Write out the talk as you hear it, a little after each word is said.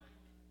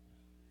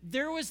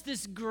There was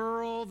this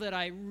girl that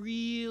I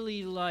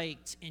really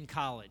liked in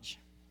college.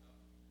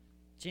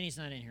 Jenny's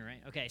not in here,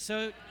 right? Okay,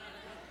 so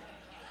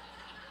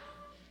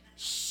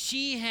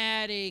she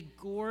had a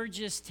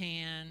gorgeous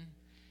tan.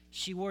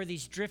 She wore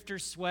these drifter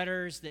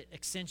sweaters that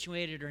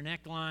accentuated her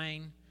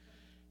neckline.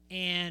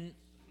 And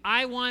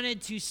I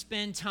wanted to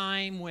spend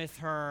time with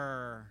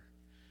her.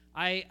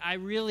 I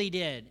really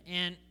did.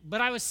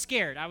 But I was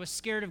scared. I was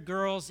scared of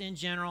girls in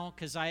general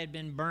because I had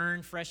been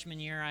burned freshman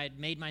year. I had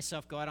made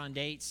myself go out on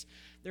dates.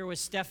 There was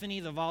Stephanie,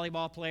 the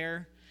volleyball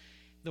player,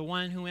 the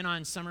one who went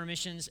on summer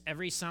missions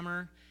every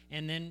summer.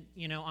 And then,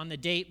 on the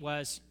date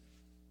was,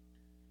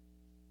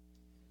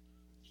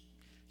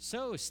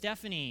 "So,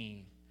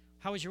 Stephanie,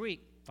 how was your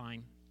week?"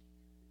 "Fine."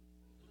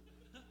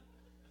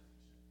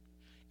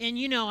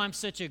 And I'm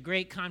such a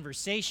great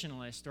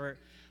conversationalist, or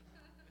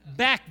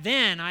back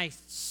then I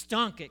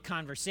stunk at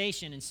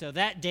conversation, and so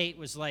that date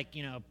was like,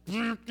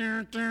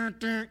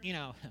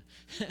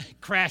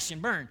 crash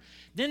and burn.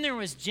 Then there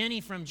was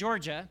Jenny from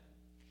Georgia.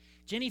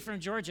 Jenny from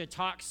Georgia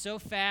talked so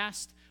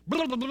fast,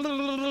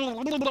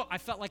 I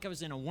felt like I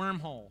was in a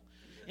wormhole,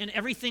 and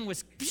everything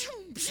was,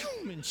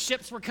 and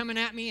ships were coming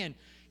at me, and,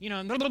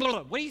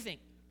 what do you think?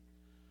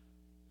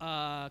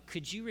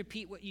 Could you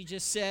repeat what you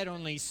just said,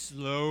 only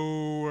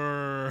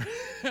slower?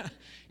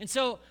 And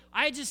so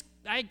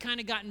I'd kind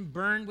of gotten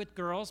burned with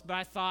girls, but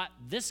I thought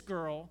this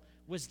girl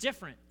was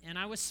different, and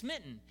I was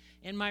smitten.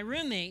 And my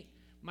roommate,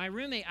 I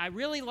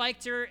really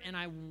liked her, and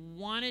I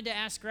wanted to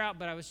ask her out,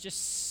 but I was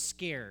just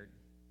scared.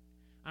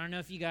 I don't know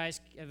if you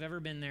guys have ever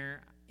been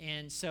there.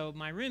 And so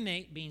my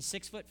roommate, being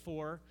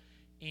 6'4"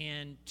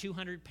 and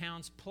 200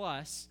 pounds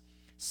plus,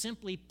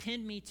 simply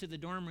pinned me to the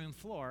dorm room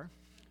floor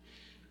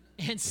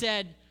and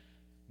said,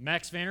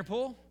 "Max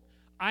Vanderpool,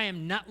 I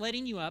am not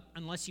letting you up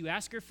unless you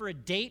ask her for a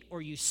date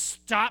or you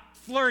stop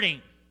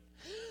flirting."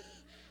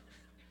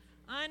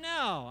 I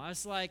know. I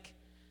was like,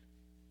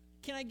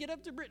 "Can I get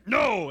up to Brit?"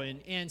 "No."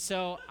 And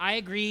so I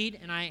agreed,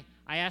 and I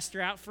asked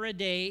her out for a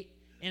date,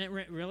 and it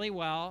went really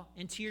well.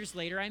 And 2 years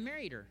later, I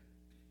married her.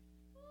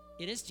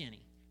 It is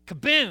Jenny.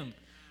 Kaboom!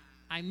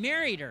 I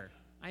married her.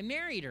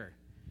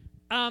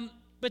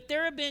 But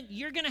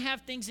you're going to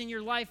have things in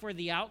your life where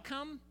the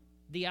outcome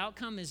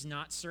is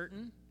not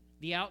certain.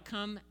 The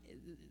outcome,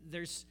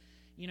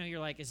 you're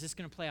like, is this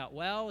going to play out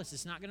well? Is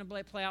this not going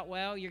to play out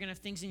well? You're going to have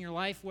things in your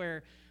life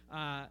where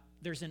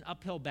there's an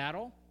uphill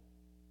battle.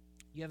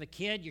 You have a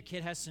kid, your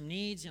kid has some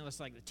needs, it's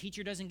like the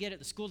teacher doesn't get it,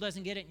 the school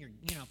doesn't get it, and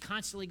you're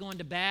constantly going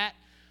to bat.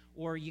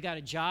 Or you got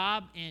a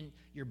job and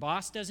your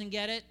boss doesn't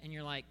get it, and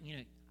you're like,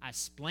 I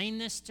explain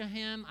this to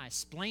him,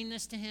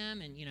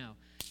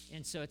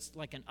 and so it's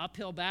like an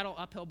uphill battle.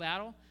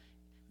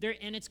 There,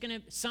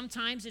 and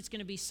sometimes it's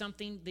gonna be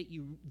something that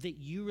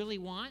you really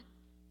want,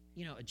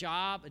 a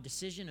job, a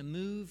decision, a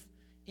move,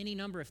 any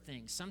number of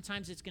things.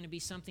 Sometimes it's gonna be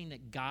something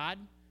that God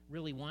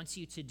really wants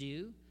you to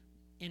do,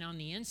 and on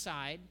the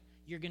inside,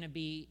 you're gonna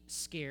be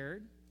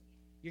scared,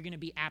 you're gonna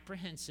be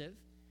apprehensive,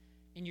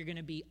 and you're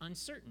gonna be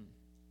uncertain.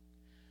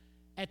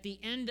 At the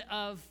end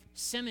of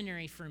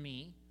seminary for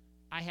me,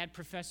 I had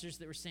professors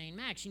that were saying,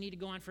 "Max, you need to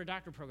go on for a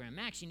doctoral program.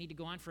 Max, you need to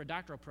go on for a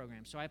doctoral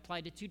program." So I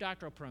applied to 2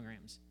 doctoral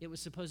programs. It was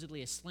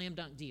supposedly a slam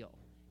dunk deal,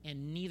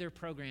 and neither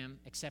program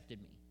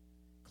accepted me.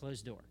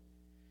 Closed door.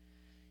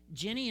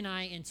 Jenny and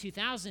I, in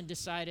 2000,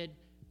 decided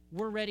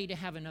we're ready to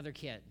have another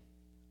kid.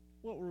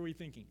 What were we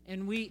thinking?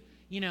 And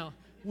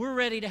we're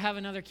ready to have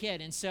another kid.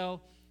 And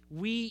so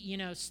we,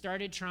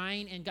 started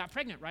trying and got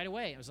pregnant right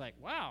away. I was like,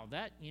 wow,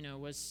 that,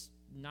 was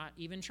not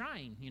even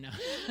trying,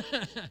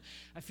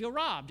 I feel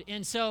robbed.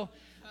 And so,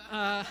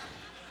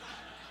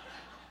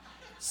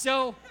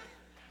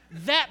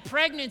 that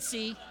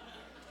pregnancy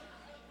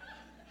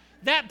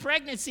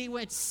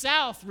went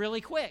south really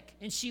quick.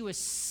 And she was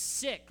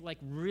sick, like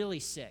really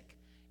sick,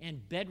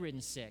 and bedridden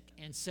sick.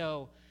 And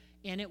so,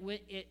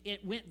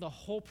 it went the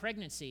whole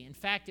pregnancy. In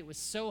fact, it was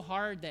so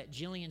hard that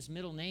Jillian's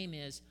middle name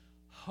is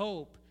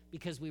Hope,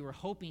 because we were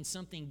hoping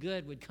something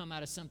good would come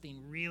out of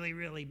something really,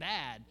 really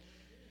bad.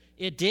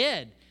 It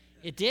did.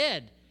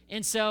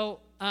 And so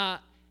all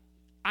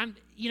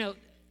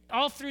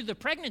through the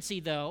pregnancy,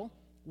 though,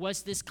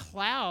 was this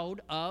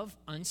cloud of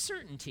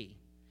uncertainty.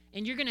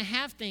 And you're going to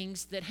have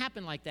things that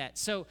happen like that.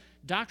 So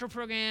doctoral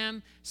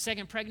program,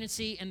 second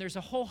pregnancy, and there's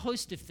a whole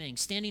host of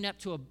things. Standing up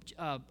to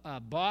a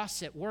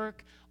boss at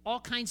work, all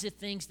kinds of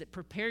things that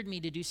prepared me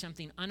to do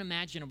something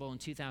unimaginable in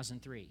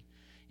 2003.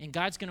 And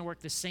God's going to work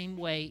the same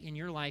way in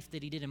your life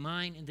that he did in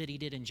mine and that he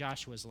did in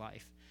Joshua's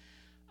life.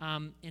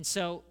 And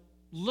so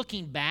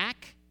looking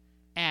back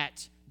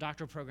at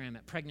doctoral program,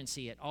 at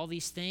pregnancy, at all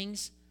these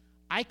things,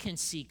 I can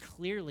see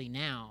clearly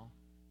now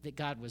that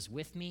God was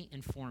with me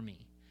and for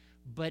me.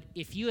 But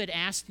if you had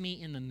asked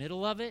me in the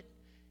middle of it,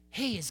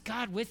 "Hey, is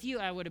God with you?"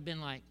 I would have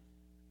been like,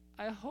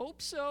 "I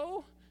hope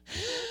so."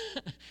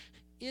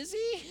 Is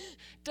he?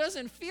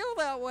 Doesn't feel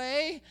that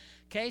way.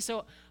 Okay,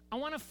 so I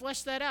want to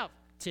flesh that out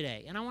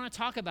today. And I want to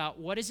talk about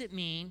what does it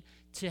mean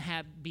to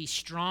be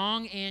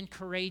strong and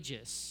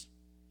courageous.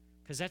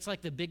 Because that's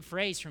like the big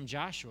phrase from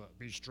Joshua,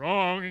 be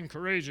strong and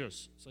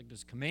courageous. It's like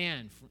this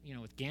command,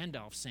 with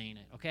Gandalf saying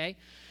it, okay?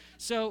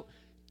 So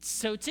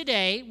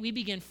today, we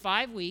begin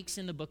 5 weeks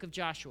in the book of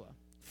Joshua.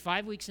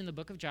 5 weeks in the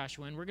book of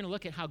Joshua, and we're going to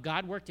look at how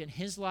God worked in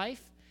his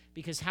life,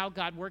 because how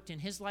God worked in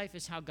his life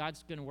is how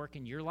God's going to work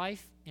in your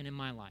life and in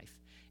my life.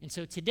 And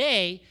so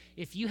today,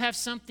 if you have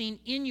something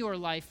in your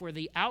life where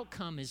the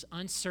outcome is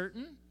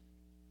uncertain,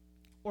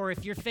 or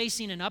if you're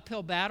facing an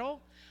uphill battle,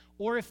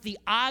 or if the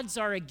odds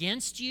are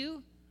against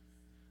you,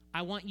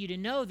 I want you to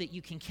know that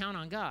you can count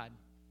on God.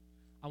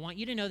 I want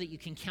you to know that you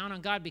can count on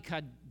God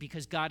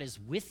because God is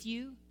with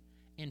you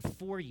and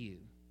for you.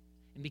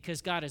 And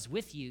because God is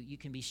with you, you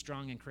can be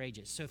strong and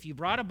courageous. So if you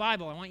brought a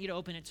Bible, I want you to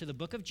open it to the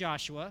book of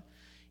Joshua.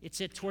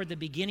 It's toward the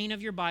beginning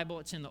of your Bible.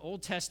 It's in the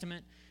Old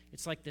Testament.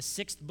 It's like the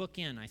 6th book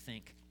in, I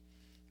think.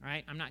 All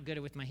right? I'm not good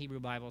with my Hebrew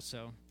Bible,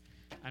 so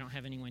I don't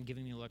have anyone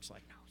giving me looks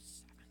like, no,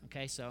 7.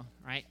 Okay, so, all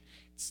right.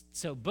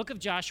 So book of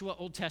Joshua,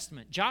 Old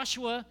Testament.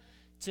 Joshua,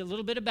 to a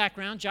little bit of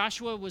background,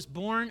 Joshua was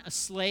born a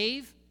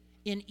slave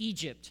in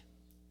Egypt.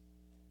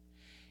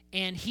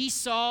 And he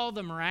saw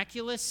the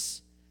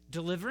miraculous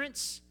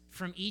deliverance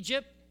from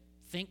Egypt.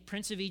 Think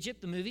Prince of Egypt,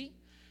 the movie.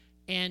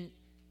 And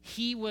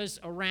he was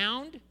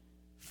around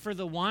for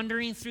the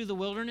wandering through the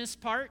wilderness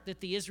part that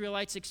the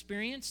Israelites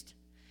experienced.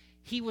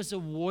 He was a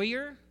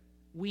warrior.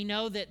 We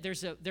know that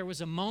there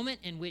was a moment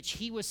in which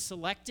he was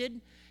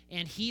selected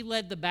and he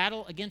led the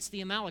battle against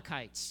the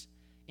Amalekites.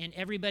 And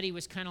everybody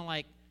was kind of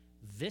like,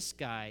 this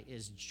guy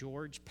is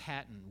George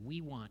Patton.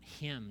 We want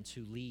him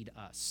to lead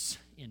us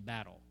in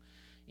battle.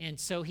 And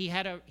so he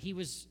had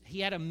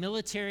a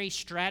military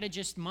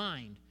strategist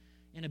mind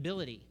and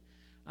ability.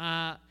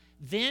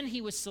 Then he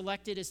was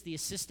selected as the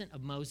assistant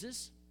of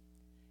Moses.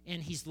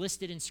 And he's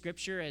listed in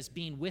Scripture as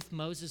being with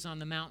Moses on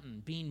the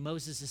mountain, being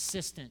Moses'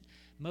 assistant,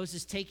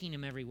 Moses taking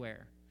him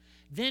everywhere.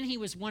 Then he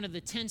was one of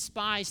the 10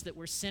 spies that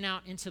were sent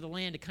out into the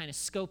land to kind of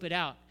scope it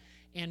out.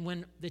 And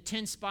when the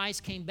 10 spies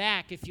came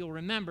back, if you'll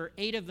remember,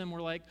 8 of them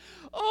were like,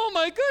 oh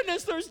my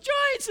goodness, there's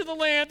giants in the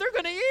land. They're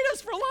going to eat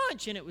us for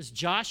lunch. And it was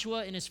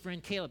Joshua and his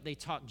friend Caleb. They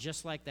talked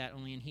just like that,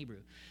 only in Hebrew.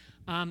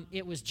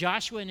 It was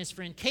Joshua and his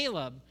friend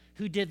Caleb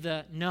who did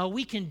no,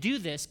 we can do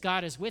this.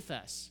 God is with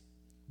us.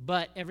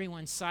 But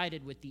everyone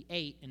sided with the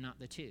 8 and not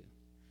the 2.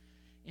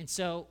 And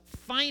so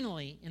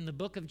finally, in the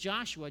book of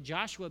Joshua,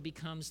 Joshua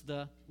becomes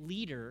the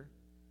leader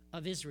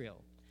of Israel.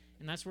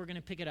 And that's where we're going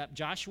to pick it up.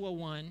 Joshua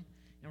 1,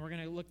 and we're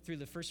going to look through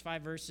the first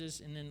 5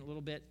 verses and then a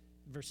little bit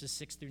verses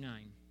 6 through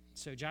 9.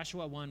 So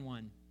Joshua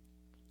 1:1.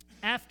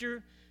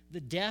 After the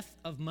death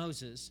of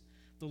Moses,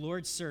 the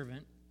Lord's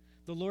servant,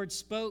 the Lord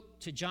spoke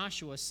to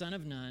Joshua, son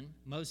of Nun,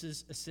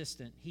 Moses'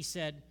 assistant. He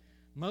said,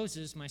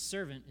 Moses, my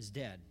servant, is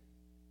dead.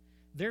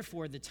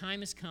 Therefore, the time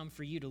has come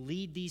for you to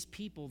lead these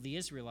people, the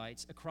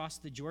Israelites, across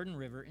the Jordan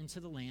River into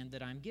the land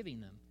that I'm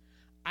giving them.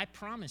 I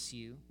promise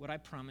you what I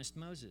promised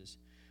Moses.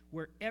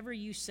 Wherever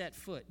you set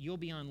foot, you'll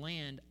be on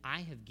land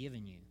I have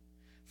given you,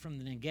 from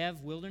the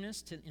Negev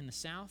wilderness in the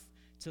south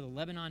to the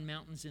Lebanon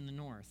mountains in the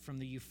north, from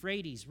the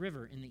Euphrates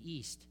River in the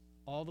east,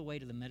 all the way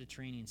to the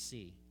Mediterranean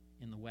Sea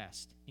in the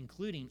west,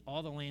 including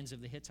all the lands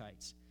of the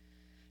Hittites.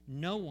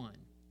 No one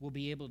will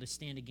be able to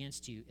stand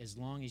against you as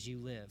long as you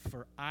live,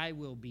 for I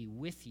will be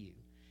with you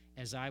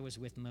as I was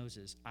with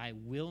Moses. I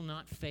will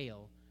not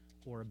fail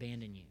or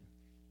abandon you.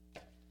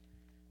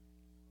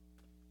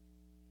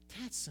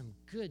 That's some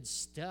good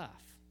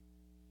stuff.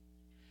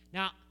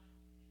 Now,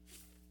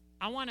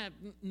 I want to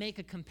make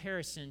a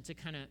comparison to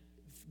kind of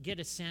get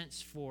a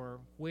sense for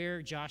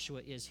where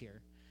Joshua is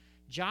here.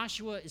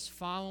 Joshua is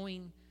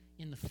following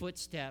in the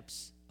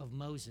footsteps of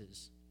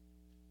Moses.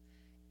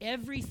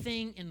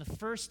 Everything in the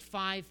first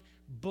 5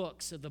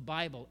 books of the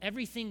Bible,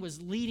 everything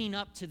was leading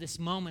up to this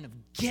moment of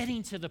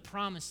getting to the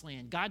promised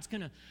land. God's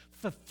going to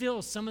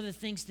fulfill some of the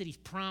things that he's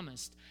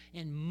promised.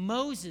 And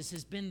Moses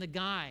has been the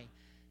guy,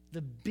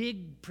 the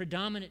big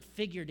predominant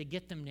figure to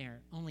get them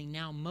there. Only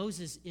now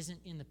Moses isn't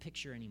in the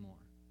picture anymore.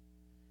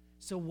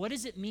 So what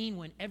does it mean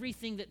when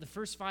everything that the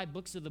first 5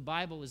 books of the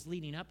Bible is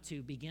leading up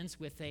to begins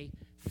with a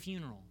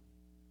funeral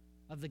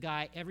of the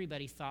guy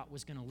everybody thought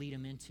was going to lead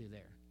him into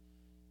there?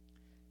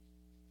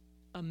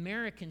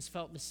 Americans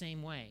felt the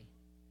same way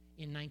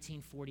in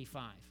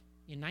 1945.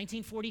 In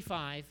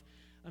 1945,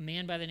 a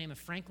man by the name of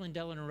Franklin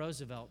Delano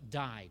Roosevelt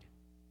died.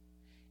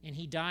 And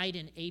he died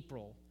in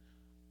April,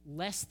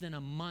 less than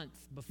a month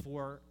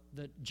before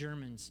the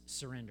Germans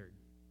surrendered.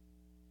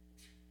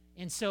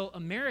 And so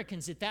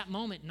Americans at that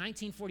moment,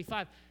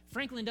 1945,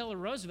 Franklin Delano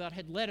Roosevelt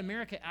had led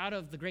America out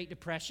of the Great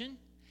Depression.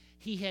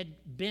 He had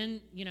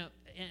been,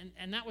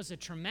 and that was a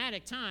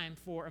traumatic time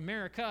for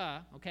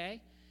America,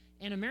 okay?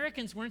 And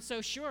Americans weren't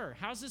so sure.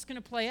 How's this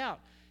going to play out?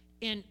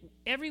 And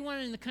everyone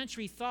in the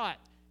country thought,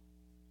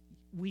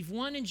 we've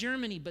won in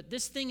Germany, but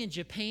this thing in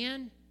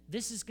Japan,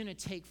 this is going to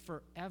take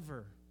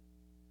forever.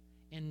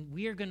 And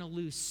we are going to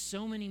lose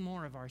so many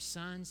more of our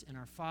sons and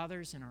our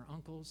fathers and our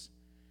uncles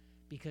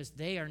because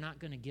they are not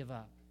going to give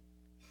up.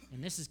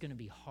 And this is going to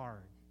be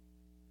hard.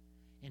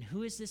 And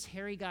who is this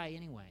hairy guy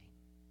anyway?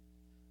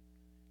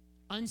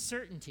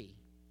 Uncertainty.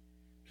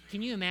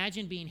 Can you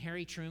imagine being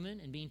Harry Truman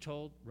and being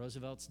told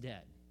Roosevelt's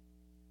dead?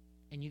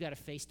 And you got to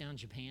face down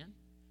Japan?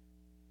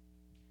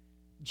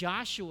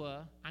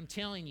 Joshua, I'm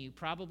telling you,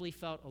 probably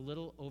felt a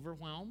little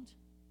overwhelmed,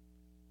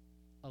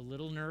 a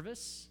little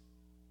nervous.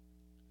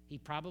 He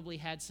probably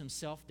had some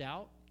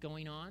self-doubt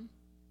going on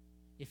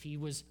if he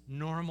was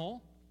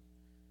normal,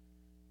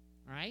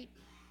 right?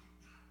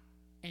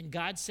 And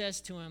God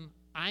says to him,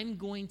 I'm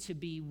going to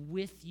be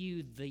with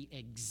you the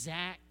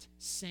exact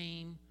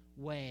same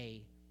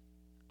way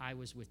I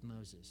was with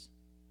Moses.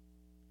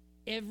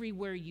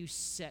 Everywhere you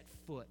set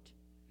foot,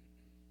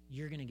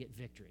 you're going to get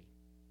victory.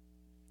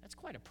 That's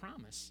quite a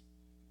promise.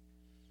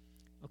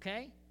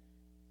 Okay?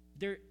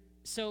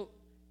 So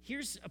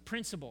here's a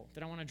principle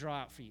that I want to draw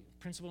out for you.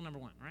 Principle number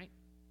 1, right?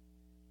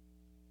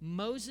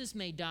 Moses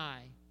may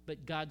die,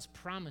 but God's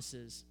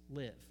promises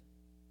live.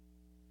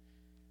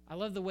 I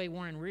love the way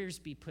Warren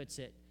Rearsby puts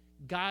it.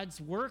 God's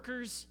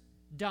workers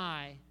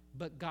die,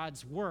 but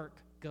God's work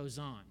goes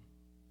on.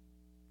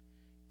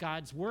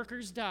 God's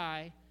workers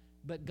die,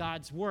 but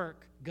God's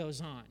work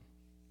goes on.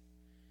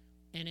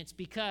 And it's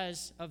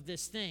because of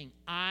this thing.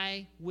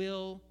 I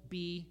will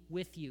be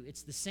with you.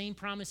 It's the same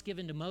promise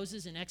given to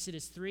Moses in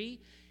Exodus 3,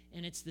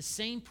 and it's the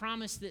same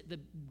promise that the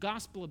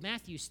Gospel of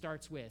Matthew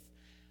starts with.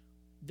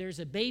 There's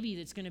a baby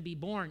that's going to be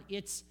born.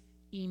 It's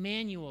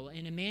Emmanuel,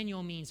 and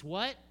Emmanuel means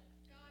what?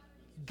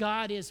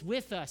 God is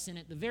with us. And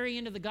at the very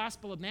end of the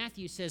Gospel of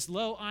Matthew says,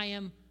 lo, I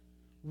am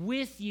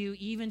with you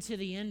even to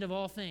the end of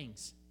all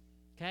things.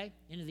 Okay?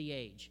 End of the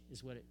age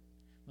is what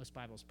most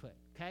Bibles put.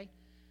 Okay?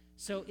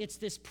 So it's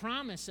this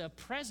promise of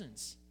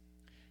presence.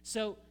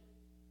 So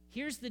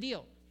here's the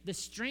deal. The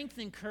strength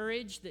and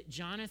courage that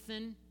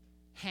Jonathan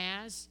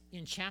has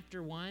in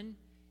chapter 1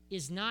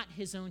 is not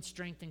his own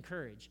strength and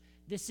courage.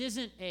 This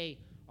isn't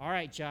all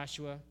right,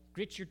 Joshua,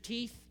 grit your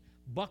teeth,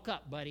 buck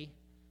up, buddy.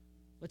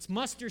 Let's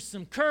muster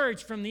some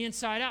courage from the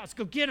inside out. Let's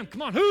go get him.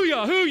 Come on,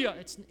 hoo-yah, hoo-yah.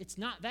 It's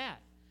not that.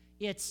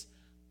 It's,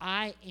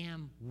 I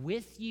am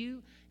with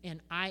you and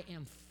I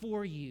am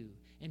for you.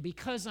 And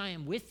because I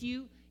am with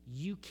you,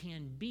 you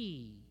can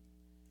be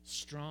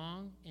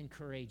strong and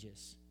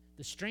courageous.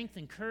 The strength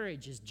and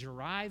courage is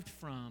derived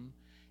from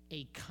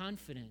a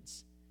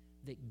confidence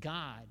that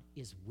God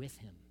is with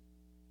him.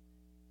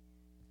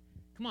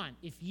 Come on,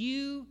 if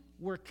you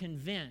were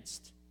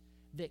convinced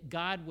that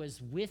God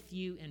was with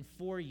you and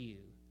for you,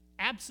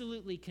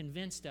 absolutely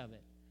convinced of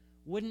it,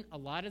 wouldn't a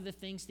lot of the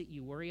things that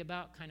you worry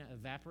about kind of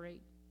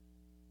evaporate?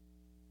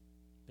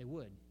 They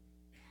would.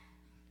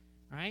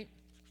 All right?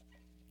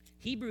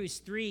 Hebrews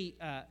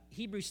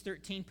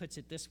 13 puts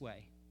it this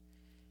way.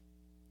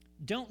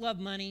 Don't love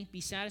money. Be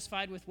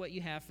satisfied with what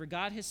you have. For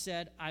God has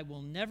said, I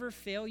will never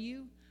fail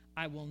you.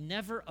 I will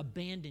never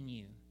abandon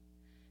you.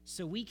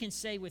 So we can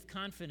say with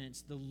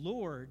confidence, the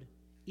Lord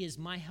is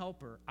my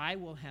helper. I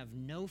will have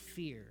no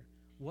fear.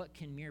 What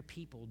can mere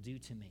people do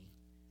to me?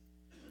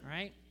 All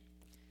right?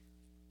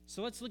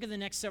 So let's look at the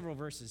next several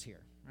verses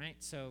here. Right?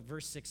 So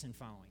verse 6 and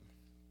following.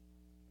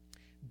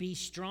 Be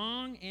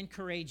strong and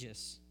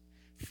courageous,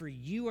 for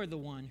you are the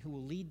one who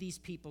will lead these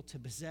people to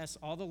possess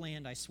all the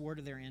land I swore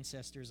to their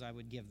ancestors I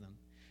would give them.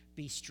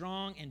 Be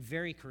strong and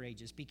very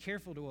courageous. Be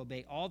careful to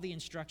obey all the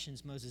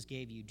instructions Moses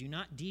gave you. Do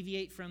not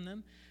deviate from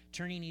them,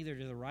 turning either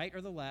to the right or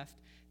the left.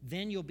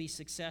 Then you'll be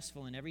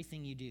successful in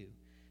everything you do.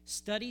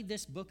 Study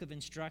this book of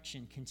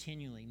instruction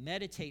continually.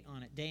 Meditate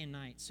on it day and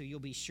night, so you'll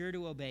be sure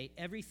to obey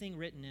everything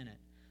written in it.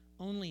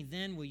 Only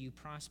then will you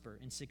prosper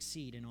and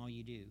succeed in all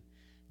you do.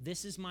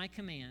 This is my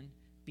command.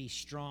 Be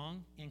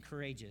strong and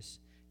courageous.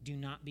 Do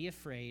not be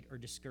afraid or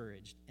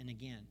discouraged. And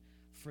again,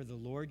 for the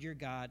Lord your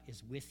God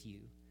is with you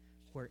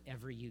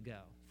wherever you go.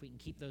 If we can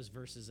keep those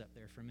verses up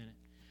there for a minute.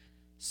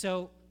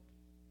 So,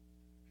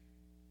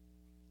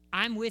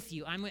 I'm with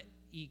you.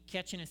 You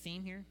catching a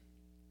theme here?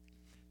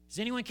 Is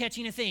anyone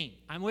catching a theme?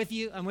 I'm with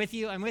you, I'm with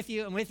you, I'm with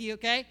you, I'm with you,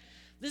 okay?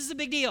 This is a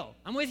big deal.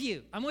 I'm with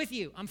you, I'm with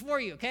you, I'm for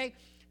you, okay?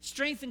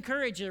 Strength and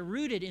courage are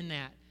rooted in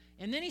that.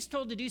 And then he's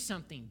told to do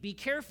something. Be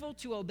careful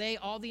to obey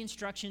all the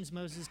instructions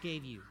Moses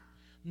gave you.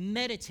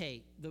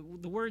 Meditate.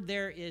 The word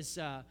there is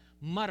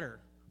mutter.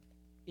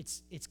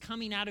 It's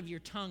coming out of your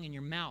tongue and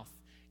your mouth.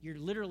 You're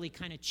literally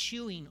kind of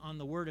chewing on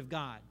the word of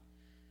God.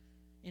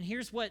 And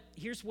here's what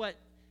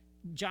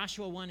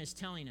Joshua 1 is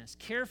telling us.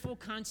 Careful,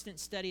 constant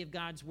study of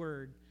God's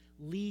word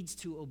leads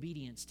to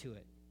obedience to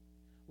it.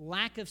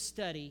 Lack of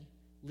study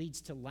leads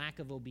to lack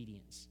of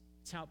obedience.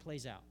 That's how it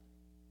plays out.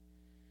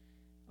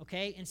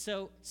 Okay, and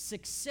so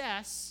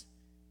success,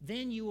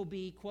 then you will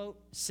be, quote,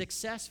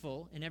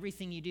 successful in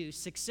everything you do.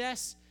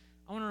 Success,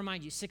 I want to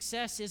remind you,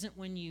 success isn't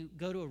when you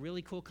go to a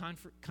really cool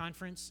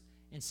conference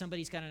and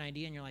somebody's got an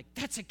idea and you're like,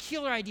 that's a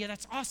killer idea,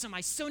 that's awesome, I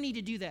so need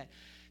to do that.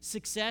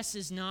 Success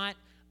is not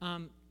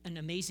an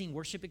amazing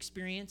worship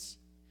experience.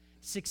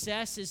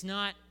 Success is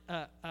not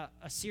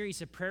a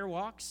series of prayer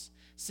walks.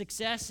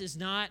 Success is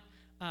not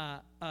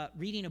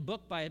reading a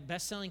book by a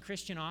best-selling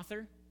Christian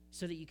author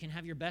so that you can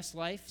have your best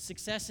life.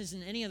 Success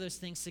isn't any of those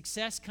things.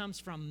 Success comes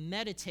from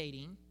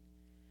meditating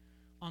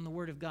on the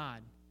Word of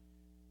God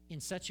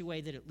in such a way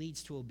that it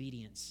leads to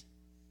obedience.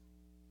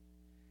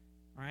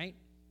 All right?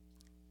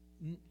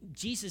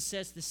 Jesus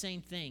says the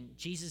same thing.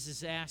 Jesus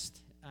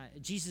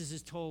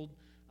is told,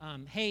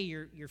 hey,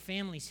 your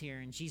family's here.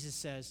 And Jesus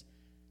says,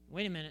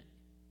 wait a minute.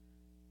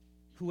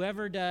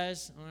 Whoever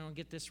does, I don't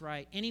get this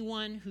right,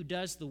 anyone who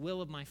does the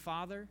will of my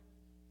Father,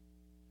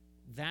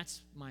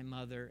 that's my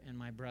mother and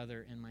my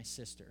brother and my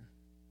sister.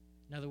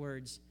 In other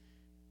words,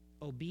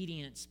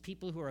 obedience,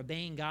 people who are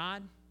obeying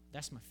God,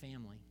 that's my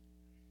family,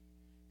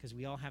 because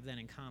we all have that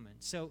in common.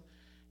 So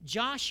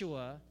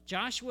Joshua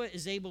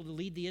is able to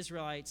lead the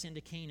Israelites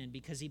into Canaan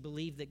because he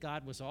believed that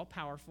God was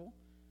all-powerful,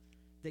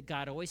 that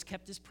God always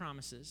kept his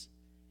promises,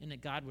 and that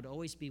God would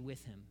always be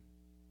with him.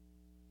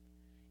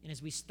 And as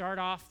we start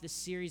off this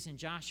series in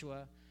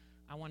Joshua,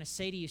 I want to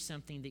say to you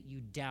something that you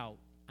doubt.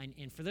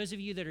 And for those of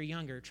you that are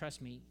younger,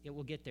 trust me, it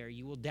will get there.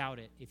 You will doubt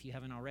it if you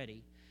haven't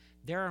already.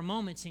 There are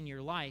moments in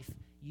your life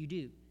you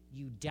do.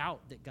 You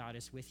doubt that God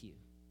is with you.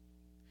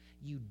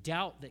 You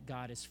doubt that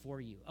God is for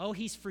you. Oh,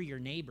 he's for your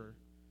neighbor.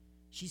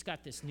 She's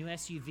got this new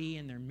SUV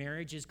and their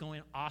marriage is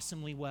going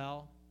awesomely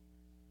well.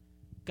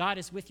 God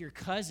is with your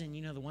cousin,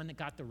 the one that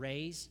got the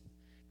raise.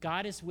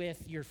 God is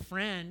with your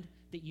friend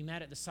that you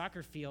met at the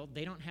soccer field.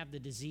 They don't have the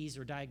disease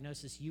or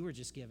diagnosis you were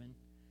just given.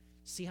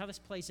 See how this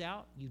plays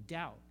out? You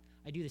doubt.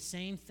 I do the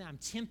same thing. I'm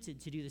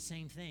tempted to do the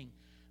same thing.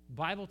 The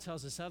Bible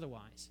tells us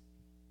otherwise.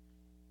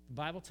 The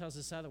Bible tells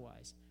us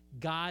otherwise.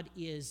 God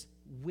is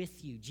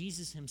with you.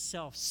 Jesus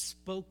himself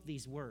spoke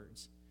these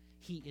words.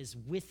 He is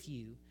with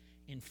you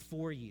and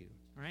for you.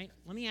 All right?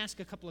 Let me ask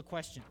a couple of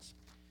questions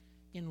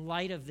in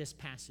light of this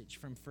passage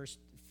from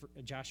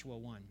Joshua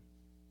 1.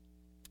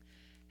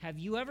 Have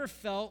you ever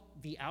felt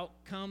the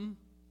outcome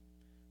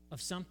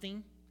of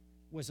something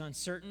was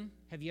uncertain?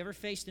 Have you ever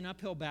faced an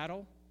uphill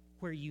battle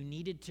where you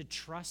needed to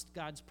trust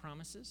God's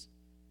promises?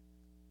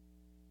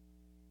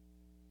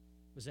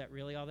 Was that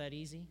really all that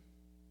easy?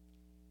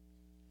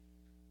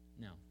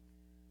 No.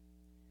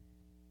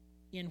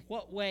 In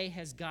what way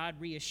has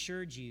God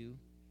reassured you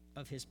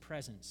of his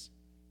presence?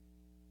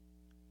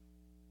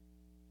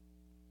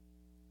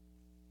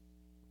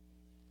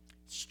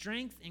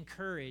 Strength and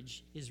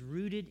courage is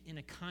rooted in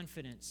a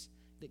confidence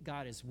that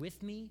God is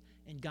with me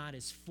and God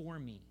is for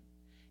me.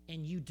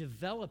 And you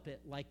develop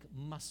it like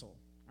muscle,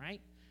 right?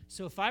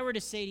 So if I were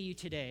to say to you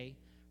today,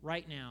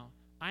 right now,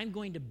 I'm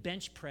going to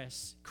bench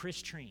press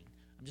Chris Treen.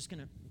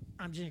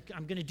 I'm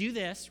going to do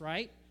this,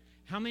 right?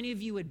 How many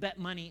of you would bet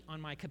money on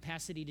my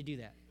capacity to do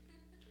that?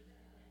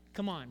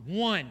 Come on,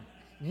 one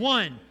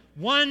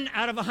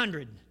out of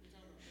 100.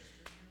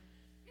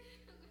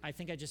 I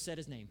think I just said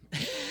his name.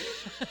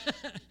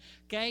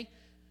 Okay?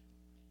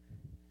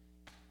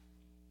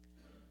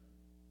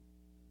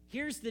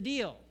 Here's the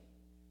deal.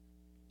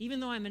 Even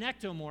though I'm an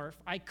ectomorph,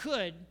 I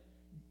could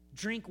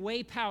drink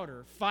whey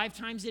powder 5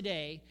 times a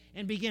day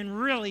and begin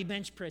really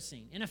bench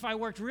pressing. And if I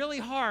worked really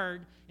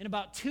hard, in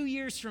about 2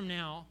 years from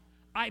now,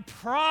 I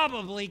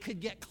probably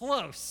could get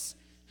close.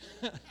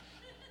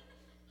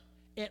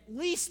 At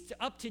least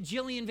up to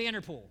Jillian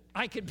Vanderpool.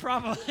 I could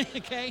probably,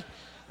 okay?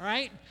 All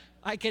right?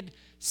 I could.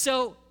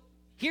 So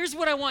here's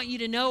what I want you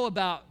to know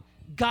about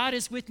God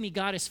is with me,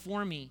 God is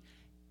for me.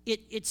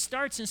 It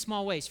starts in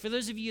small ways. For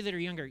those of you that are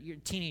younger, you're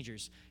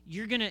teenagers,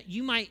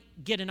 you might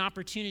get an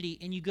opportunity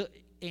and you go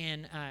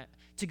and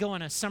to go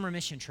on a summer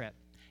mission trip,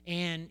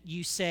 and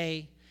you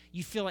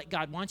feel like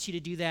God wants you to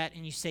do that,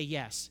 and you say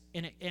yes,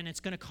 and it's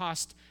going to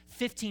cost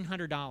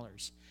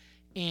 $1,500,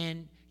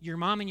 and your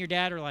mom and your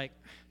dad are like,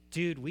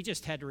 dude, we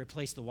just had to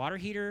replace the water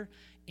heater,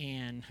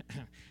 and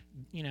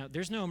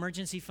there's no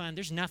emergency fund,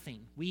 there's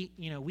nothing. We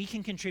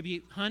can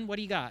contribute. Hun, what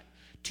do you got?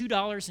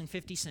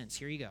 $2.50.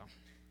 Here you go.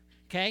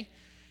 Okay?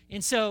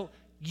 And so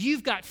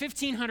you've got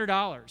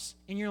 $1,500,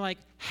 and you're like,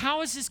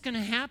 how is this going to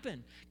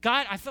happen?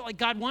 God, I felt like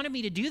God wanted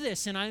me to do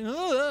this, and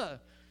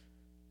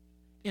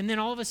and then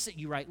all of a sudden,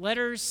 you write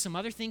letters, some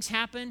other things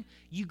happen,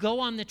 you go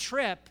on the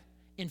trip,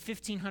 and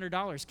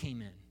 $1,500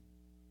 came in.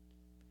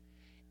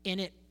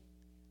 And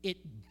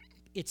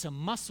it's a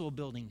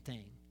muscle-building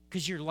thing,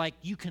 because you're like,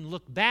 you can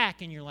look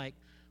back, and you're like,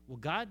 well,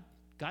 God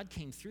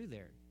came through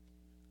there.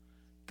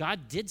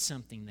 God did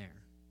something there.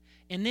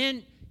 And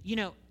then,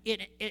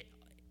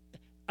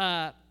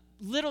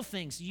 little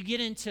things. You get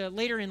into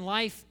later in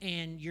life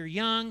and you're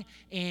young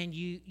and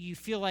you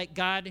feel like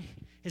God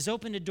has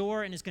opened a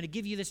door and is going to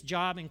give you this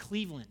job in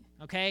Cleveland,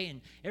 okay? And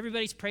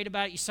everybody's prayed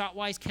about it. You sought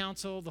wise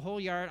counsel, the whole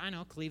yard. I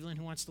know, Cleveland,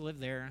 who wants to live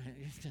there?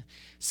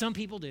 Some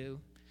people do.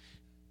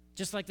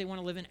 Just like they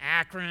want to live in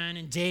Akron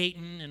and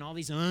Dayton and all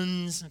these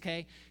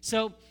okay?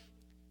 So,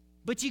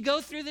 but you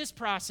go through this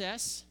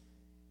process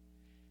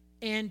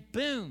and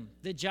boom,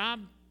 the job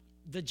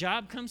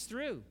comes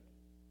through.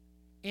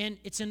 And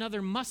it's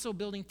another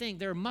muscle-building thing.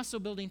 There are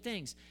muscle-building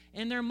things.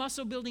 And there are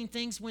muscle-building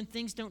things when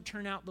things don't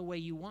turn out the way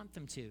you want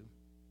them to.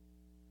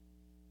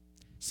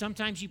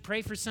 Sometimes you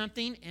pray for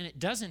something and it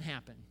doesn't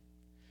happen.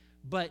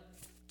 But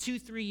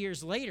 2-3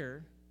 years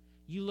later,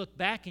 you look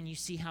back and you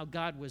see how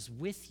God was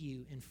with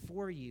you and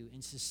for you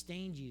and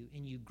sustained you,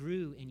 and you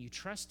grew and you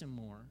trust him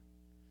more.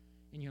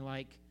 And you're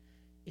like,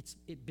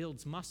 it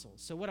builds muscle.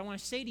 So what I want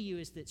to say to you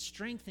is that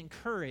strength and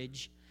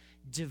courage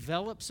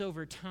develops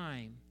over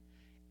time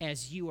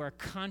as you are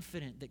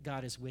confident that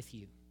God is with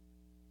you.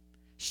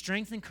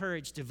 Strength and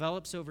courage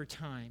develops over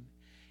time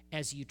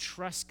as you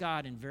trust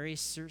God in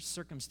various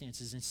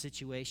circumstances and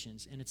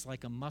situations, and it's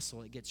like a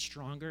muscle. It gets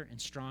stronger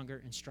and stronger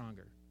and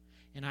stronger.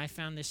 And I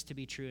found this to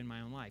be true in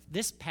my own life.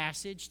 This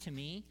passage, to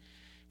me,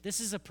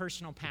 this is a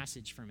personal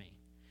passage for me.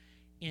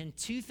 In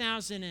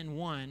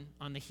 2001,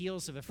 on the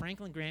heels of a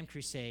Franklin Graham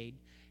crusade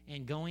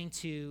and going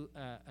to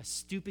a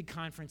stupid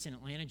conference in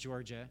Atlanta,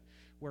 Georgia,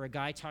 where a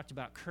guy talked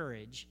about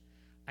courage,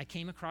 I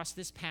came across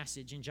this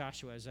passage in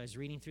Joshua as I was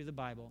reading through the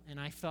Bible, and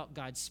I felt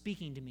God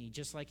speaking to me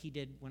just like he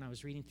did when I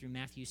was reading through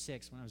Matthew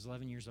 6 when I was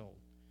 11 years old,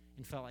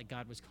 and felt like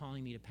God was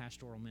calling me to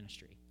pastoral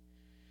ministry.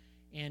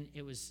 And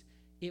it was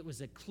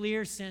a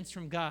clear sense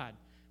from God.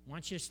 I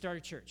want you to start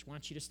a church. I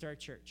want you to start a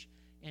church.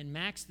 And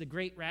Max, the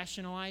great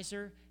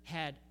rationalizer,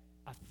 had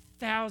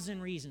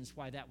 1,000 reasons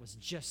why that was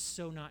just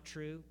so not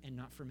true and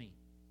not for me.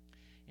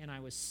 And I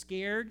was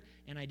scared,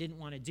 and I didn't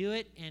want to do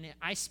it. And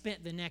I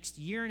spent the next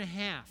year and a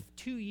half,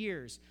 2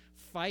 years,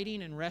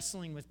 fighting and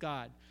wrestling with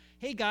God.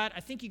 Hey, God, I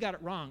think you got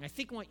it wrong. I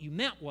think what you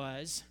meant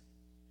was,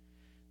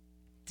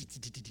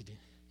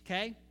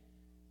 okay?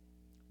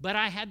 But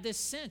I had this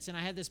sense, and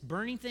I had this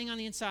burning thing on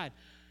the inside,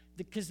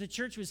 because the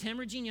church was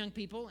hemorrhaging young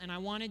people, and I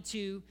wanted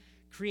to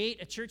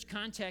create a church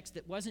context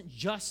that wasn't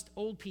just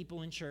old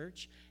people in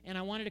church, and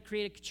I wanted to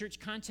create a church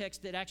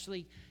context that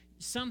actually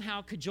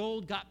somehow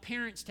got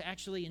parents to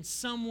actually in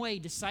some way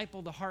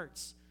disciple the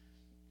hearts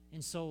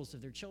and souls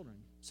of their children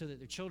so that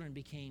their children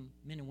became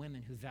men and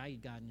women who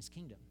valued God and his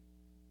kingdom.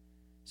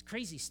 It's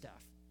crazy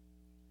stuff.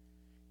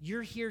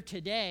 You're here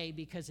today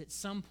because at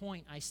some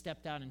point I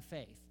stepped out in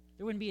faith.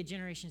 There wouldn't be a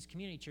Generations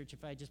Community Church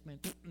if I just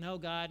went, no,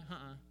 God,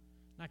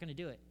 not going to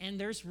do it. And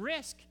there's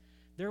risk.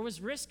 There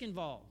was risk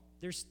involved.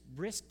 There's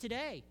risk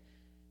today.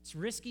 It's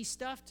risky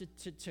stuff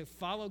to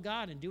follow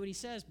God and do what he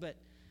says, but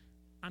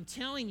I'm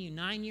telling you,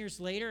 9 years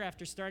later,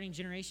 after starting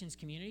Generations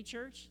Community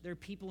Church, there are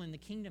people in the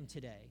kingdom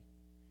today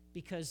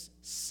because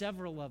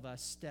several of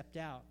us stepped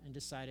out and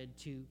decided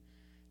to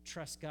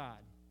trust God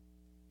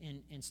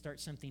and start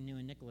something new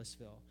in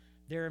Nicholasville.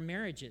 There are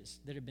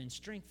marriages that have been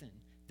strengthened.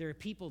 There are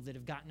people that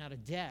have gotten out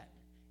of debt,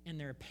 and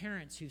there are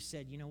parents who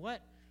said, you know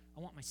what?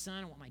 I want my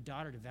son, I want my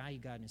daughter to value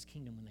God and his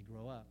kingdom when they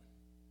grow up,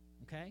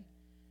 okay?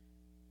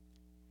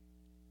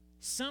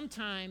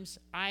 Sometimes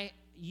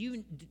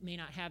you may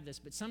not have this,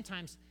 but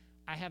sometimes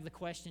I have the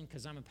question,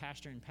 because I'm a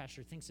pastor and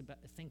pastors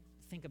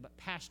think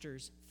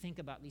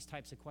about these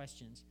types of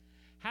questions.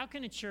 How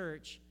can a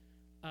church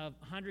of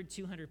 100,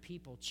 200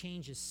 people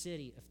change a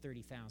city of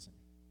 30,000?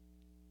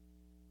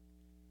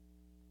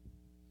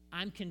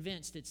 I'm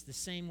convinced it's the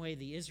same way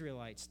the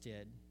Israelites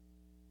did.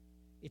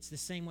 It's the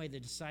same way the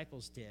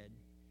disciples did.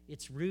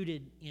 It's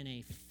rooted in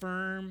a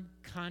firm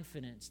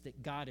confidence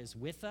that God is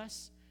with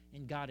us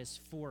and God is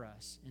for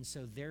us. And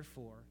so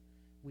therefore,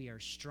 we are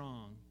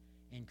strong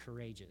and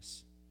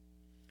courageous.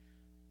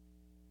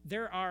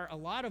 There are a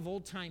lot of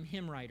old-time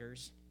hymn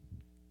writers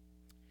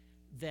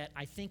that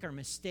I think are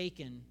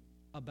mistaken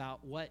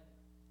about what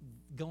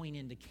going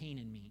into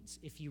Canaan means.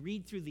 If you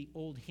read through the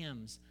old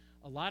hymns,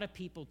 a lot of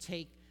people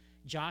take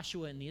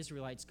Joshua and the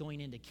Israelites going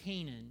into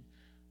Canaan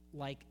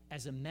like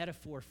as a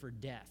metaphor for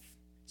death.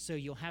 So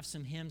you'll have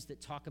some hymns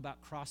that talk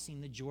about crossing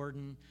the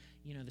Jordan,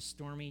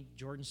 the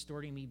Jordan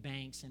stormy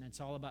banks, and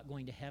it's all about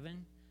going to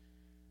heaven.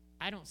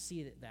 I don't see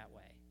it that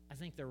way. I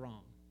think they're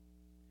wrong.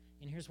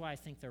 And here's why I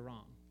think they're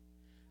wrong.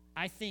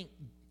 I think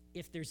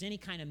if there's any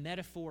kind of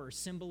metaphor or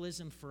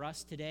symbolism for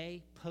us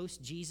today,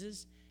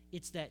 post-Jesus,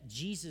 it's that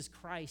Jesus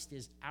Christ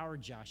is our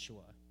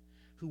Joshua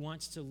who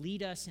wants to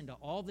lead us into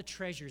all the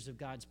treasures of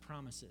God's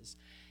promises.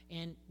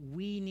 And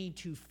we need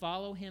to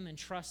follow him and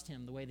trust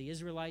him the way the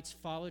Israelites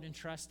followed and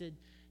trusted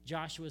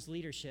Joshua's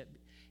leadership,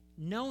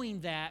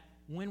 knowing that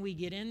when we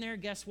get in there,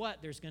 guess what?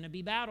 There's going to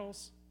be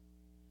battles.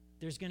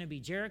 There's going to be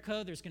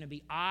Jericho. There's going to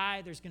be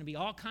there's going to be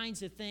all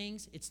kinds of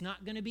things. It's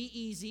not going to be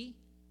easy.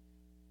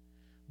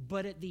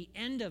 But at the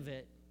end of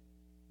it,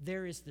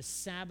 there is the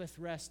Sabbath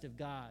rest of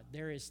God.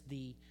 There is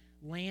the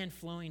land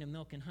flowing of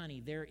milk and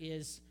honey. There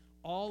is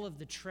all of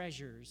the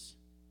treasures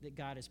that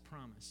God has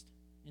promised.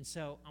 And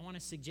so I want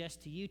to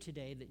suggest to you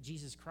today that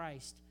Jesus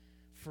Christ,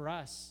 for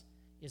us,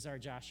 is our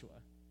Joshua.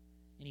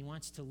 And he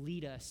wants to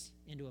lead us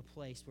into a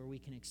place where we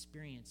can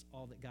experience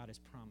all that God has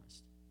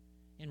promised.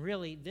 And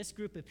really, this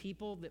group of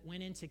people that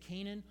went into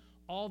Canaan,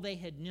 all they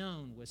had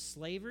known was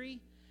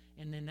slavery.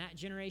 And then that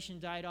generation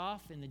died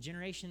off, and the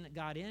generation that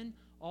got in,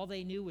 all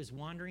they knew was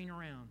wandering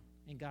around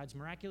in God's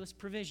miraculous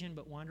provision,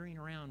 but wandering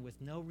around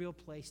with no real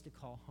place to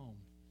call home.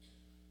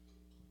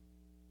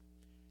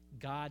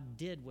 God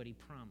did what he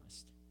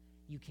promised.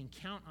 You can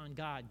count on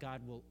God.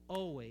 God will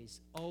always,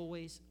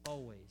 always,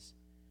 always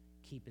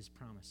keep his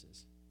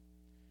promises.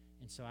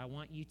 And so I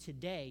want you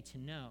today to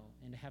know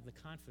and to have the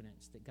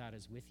confidence that God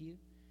is with you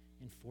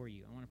and for you. I want to